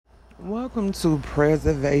Welcome to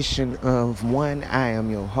Preservation of One. I am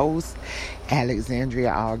your host, Alexandria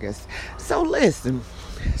August. So listen,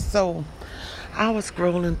 so I was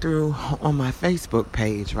scrolling through on my Facebook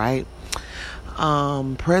page, right?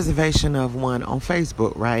 Preservation of One on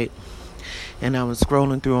Facebook, right? And I was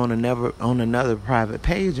scrolling through on another private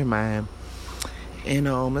page of mine, and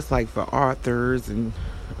it's like for authors and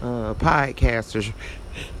podcasters,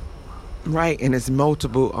 right? And it's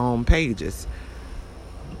multiple pages.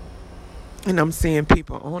 And I'm seeing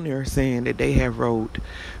people on there saying that they have wrote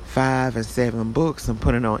 5 and 7 books and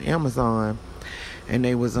put it on Amazon, and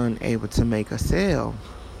they was unable to make a sale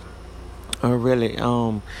or really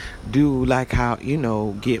do like how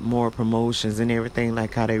get more promotions and everything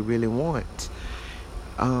like how they really want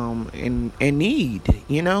and need.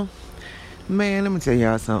 Man, let me tell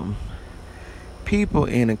y'all something. People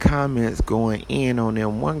in the comments going in on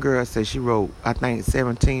them. One girl said she wrote, I think,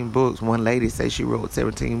 17 books. One lady said she wrote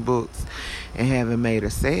 17 books and haven't made a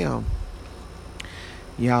sale.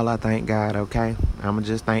 Y'all, I thank God, okay? I'ma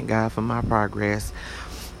just thank God for my progress.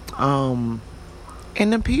 And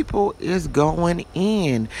the people is going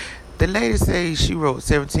in. The lady says she wrote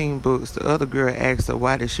 17 books. The other girl asked her,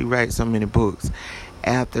 why did she write so many books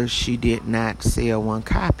after she did not sell one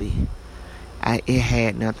copy? It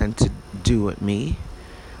had nothing to do with me.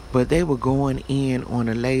 But they were going in on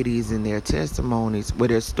the ladies and their testimonies,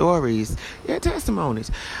 with their stories, their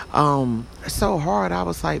testimonies. So hard, I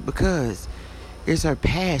was like, because it's her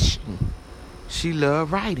passion. She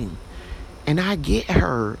loved writing. And I get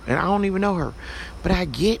her, and I don't even know her, but I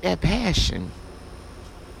get that passion.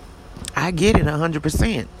 I get it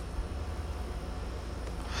 100%.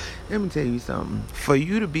 Let me tell you something. For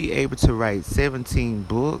you to be able to write 17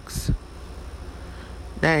 books,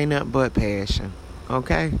 that ain't nothing but passion,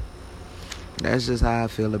 okay? That's just how I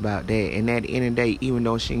feel about that. And at the end of the day, even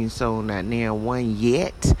though she ain't sold not now one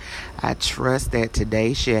yet, I trust that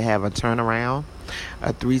today she'll have a turnaround,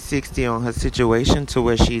 a 360 on her situation to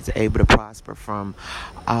where she's able to prosper from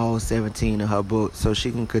all 17 of her books so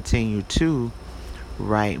she can continue to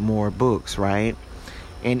write more books, right?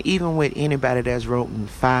 And even with anybody that's written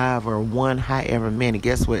 5 or 1, however many,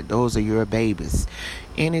 guess what? Those are your babies.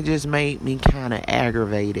 And it just made me kind of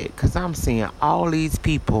aggravated because I'm seeing all these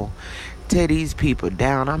people tear these people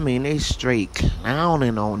down. I mean, they straight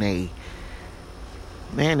clowning on they.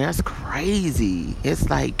 Man, that's crazy. It's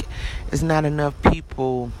like it's not enough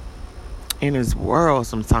people in this world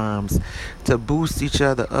sometimes to boost each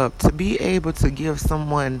other up, to be able to give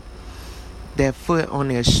someone that foot on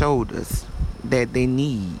their shoulders that they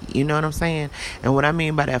need. You know what I'm saying? And what I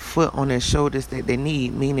mean by that foot on their shoulders that they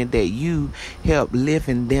need, meaning that you help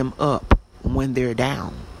lifting them up when they're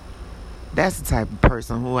down. That's the type of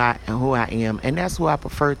person who I am, and that's who I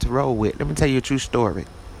prefer to roll with. Let me tell you a true story.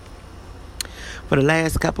 For the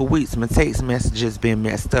last couple of weeks, my text messages been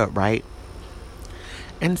messed up, right?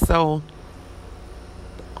 And so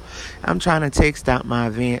I'm trying to text out my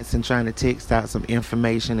events and trying to text out some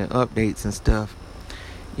information and updates and stuff.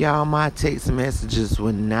 Y'all, my text messages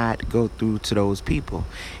would not go through to those people.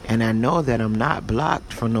 And I know that I'm not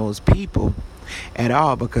blocked from those people at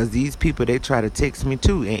all, because these people, they try to text me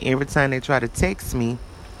too. And every time they text me,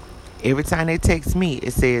 it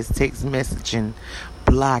says text messaging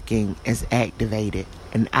blocking is activated.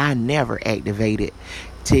 And I never activated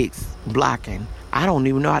text blocking. I don't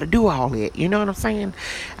even know how to do all that. You know what I'm saying?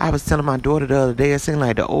 I was telling my daughter the other day, it seemed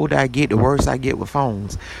like the older I get, the worse I get with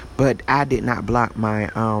phones. But I did not block my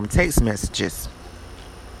text messages.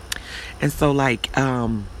 And so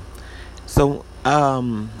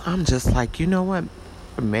I'm just like, you know what?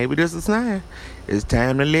 Maybe this is time. It's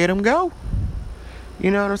time to let them go.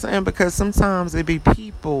 You know what I'm saying? Because sometimes it be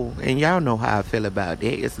people, and y'all know how I feel about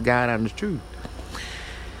that. It's God honest truth.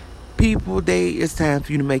 People, it's time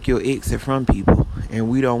for you to make your exit from people. And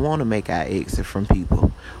we don't want to make our exit from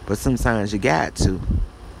people. But sometimes you got to.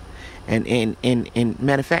 And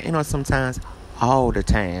matter of fact, sometimes all the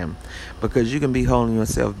time. Because you can be holding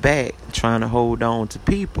yourself back, trying to hold on to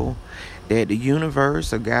people that the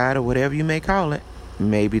universe or God or whatever you may call it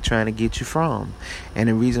may be trying to get you from. And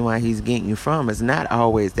the reason why he's getting you from is not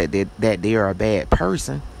always that they are a bad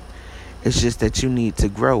person. It's just that you need to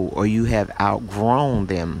grow, or you have outgrown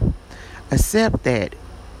them. Accept that.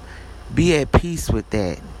 Be at peace with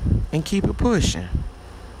that. And keep it pushing.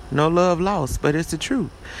 No love lost, but it's the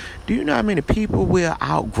truth. Do you know how many people will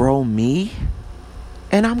outgrow me?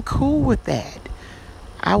 And I'm cool with that.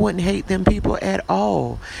 I wouldn't hate them people at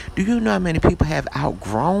all. Do you know how many people have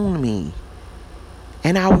outgrown me?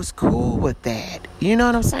 And I was cool with that. You know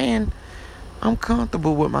what I'm saying? I'm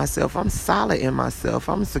comfortable with myself. I'm solid in myself.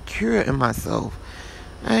 I'm secure in myself.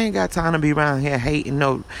 I ain't got time to be around here hating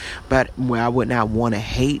no, but well, I would not want to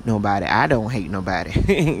hate nobody. I don't hate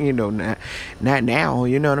nobody, not now.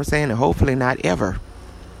 You know what I'm saying? And hopefully not ever,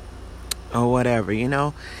 or whatever.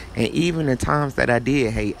 And even the times that I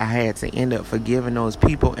did hate, I had to end up forgiving those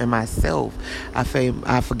people and myself. I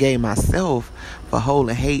forgave myself for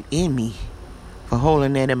holding hate in me, for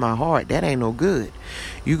holding that in my heart. That ain't no good.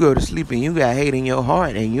 You go to sleep and you got hate in your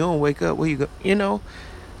heart, and you don't wake up where you go.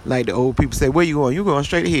 Like the old people say, where you going? You going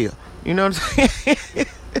straight to hell. You know what I'm saying?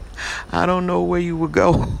 I don't know where you would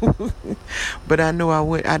go. But I know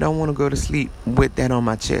I don't want to go to sleep with that on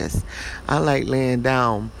my chest. I like laying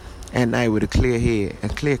down at night with a clear head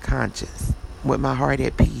and clear conscience, with my heart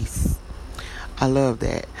at peace. I love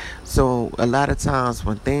that. So a lot of times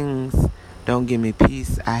when things don't give me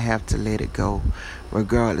peace, I have to let it go,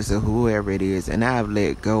 regardless of whoever it is. And I've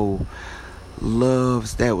let go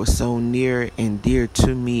loves that was so near and dear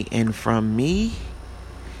to me and from me,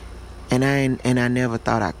 and I never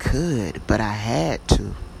thought I could, but I had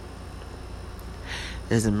to.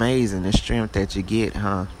 It's amazing the strength that you get,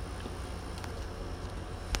 huh?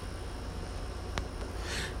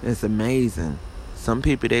 It's amazing. Some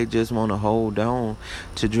people, they just want to hold on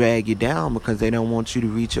to drag you down because they don't want you to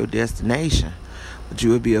reach your destination. But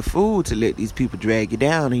you would be a fool to let these people drag you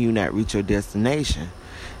down and you not reach your destination.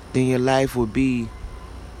 Then your life would be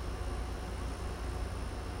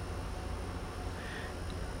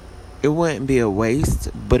it wouldn't be a waste,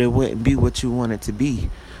 but it wouldn't be what you want it to be,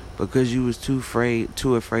 because you was too afraid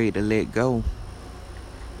to let go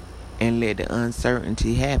and let the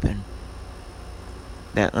uncertainty happen.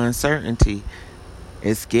 That uncertainty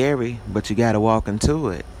is scary, but you gotta walk into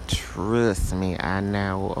it. Trust me, I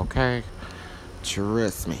know, okay?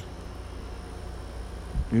 Trust me.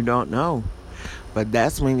 You don't know. But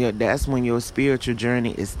that's when your spiritual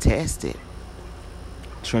journey is tested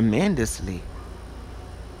tremendously.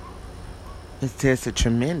 It's tested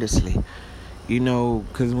tremendously.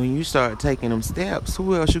 Because when you start taking them steps,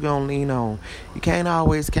 who else you gonna lean on? You can't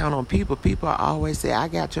always count on people. People always say, I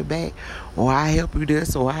got your back, or I help you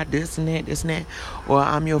this, or I this and that, or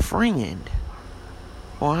I'm your friend,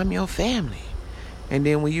 or I'm your family. And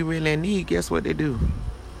then when you really need, guess what they do?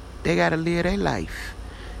 They gotta live their life.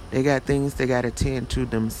 They got things they got to tend to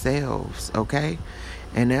themselves, okay?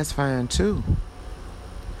 And that's fine, too.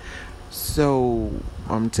 So,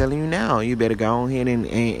 I'm telling you now, you better go ahead and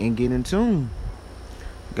get in tune.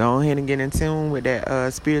 Go ahead and get in tune with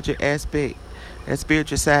that spiritual aspect, that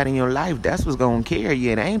spiritual side in your life. That's what's going to carry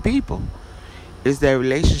you. It ain't people. It's that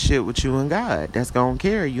relationship with you and God that's going to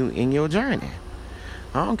carry you in your journey.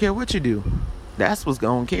 I don't care what you do. That's what's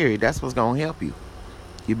going to carry. That's what's going to help you.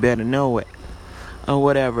 You better know it. Or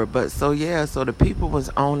whatever. But so the people was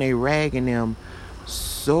on their ragging them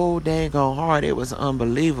so dang on hard. It was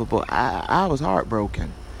unbelievable. I was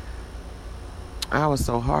heartbroken. I was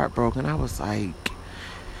so heartbroken. I was like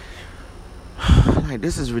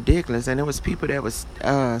this is ridiculous. And there was people that was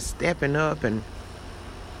stepping up and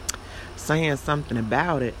saying something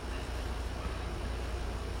about it.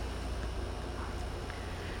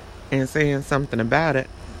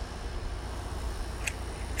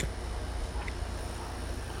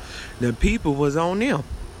 The people was on them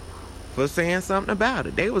for saying something about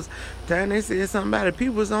it. They said something about it.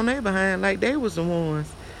 People was on their behind like they was the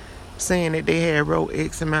ones saying that they had wrote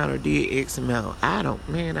X amount or did X amount. I don't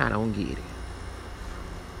get it.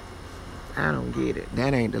 I don't get it.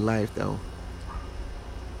 That ain't the life, though.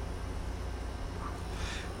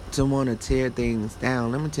 To want to tear things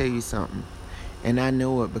down. Let me tell you something. And I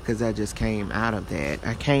know it because I just came out of that.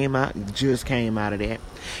 Just came out of that.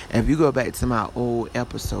 If you go back to my old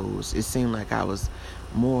episodes, it seemed like I was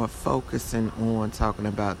more focusing on talking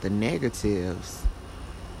about the negatives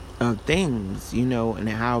of things, and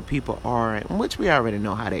how people are, which we already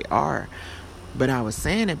know how they are. But I was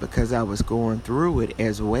saying it because I was going through it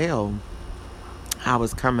as well. I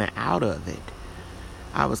was coming out of it.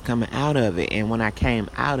 And when I came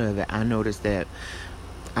out of it, I noticed that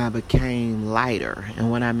I became lighter.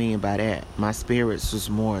 And what I mean by that, my spirits was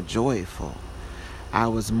more joyful. I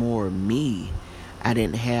was more me. I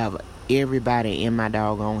didn't have everybody in my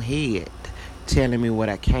doggone head telling me what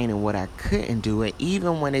I can and what I couldn't do. And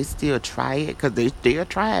even when they still try it, because they still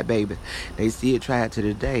try it, baby. They still try it to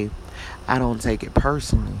the day. I don't take it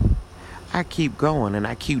personally. I keep going and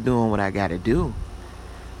I keep doing what I got to do.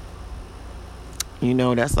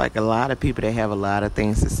 That's like a lot of people that have a lot of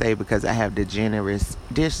things to say because I have degenerative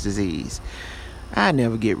disc disease. I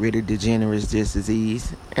never get rid of degenerative disc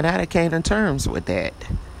disease, and I came to terms with that.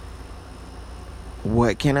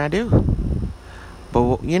 What can I do?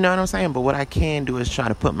 But you know what I'm saying? But what I can do is try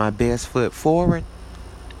to put my best foot forward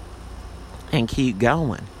and keep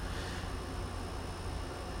going.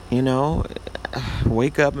 You know,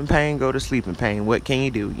 wake up in pain, go to sleep in pain. What can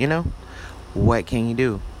you do? What can you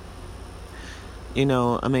do?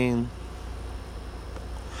 I mean,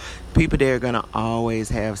 people there are gonna always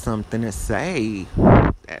have something to say.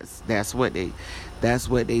 That's what they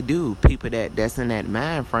do. People that's in that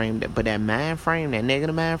mind frame, but that mind frame, that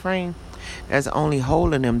negative mind frame, that's only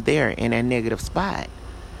holding them there in that negative spot.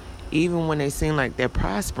 Even when they seem like they're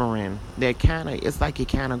prospering, it's like you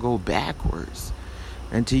kind of go backwards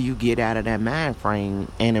until you get out of that mind frame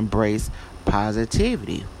and embrace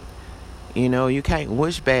positivity. You can't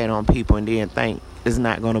wish bad on people and then think it's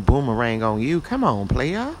not going to boomerang on you. Come on,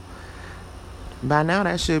 player. By now,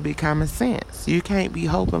 that should be common sense. You can't be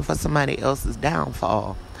hoping for somebody else's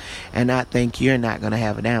downfall and not think you're not going to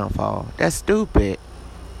have a downfall. That's stupid.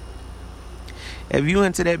 If you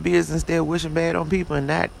into that business there wishing bad on people and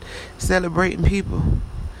not celebrating people,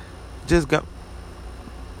 just go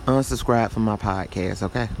unsubscribe from my podcast,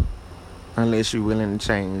 okay? Unless you're willing to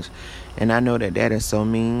change. And I know that is so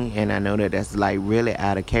mean, and I know that that's like really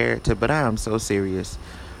out of character, but I'm so serious.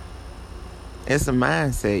 It's a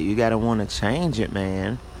mindset. You gotta want to change it,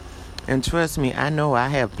 man. And trust me, I know I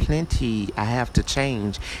have plenty I have to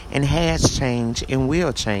change, and has changed, and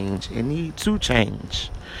will change, and need to change.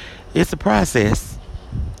 It's a process.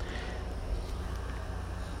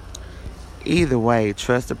 Either way,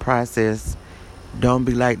 trust the process. Don't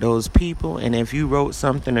be like those people. And if you wrote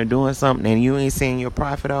something or doing something and you ain't seeing your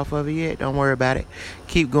profit off of it yet, don't worry about it.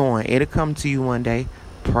 Keep going. It'll come to you one day.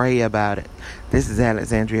 Pray about it. This is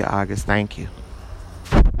Alexandria August. Thank you.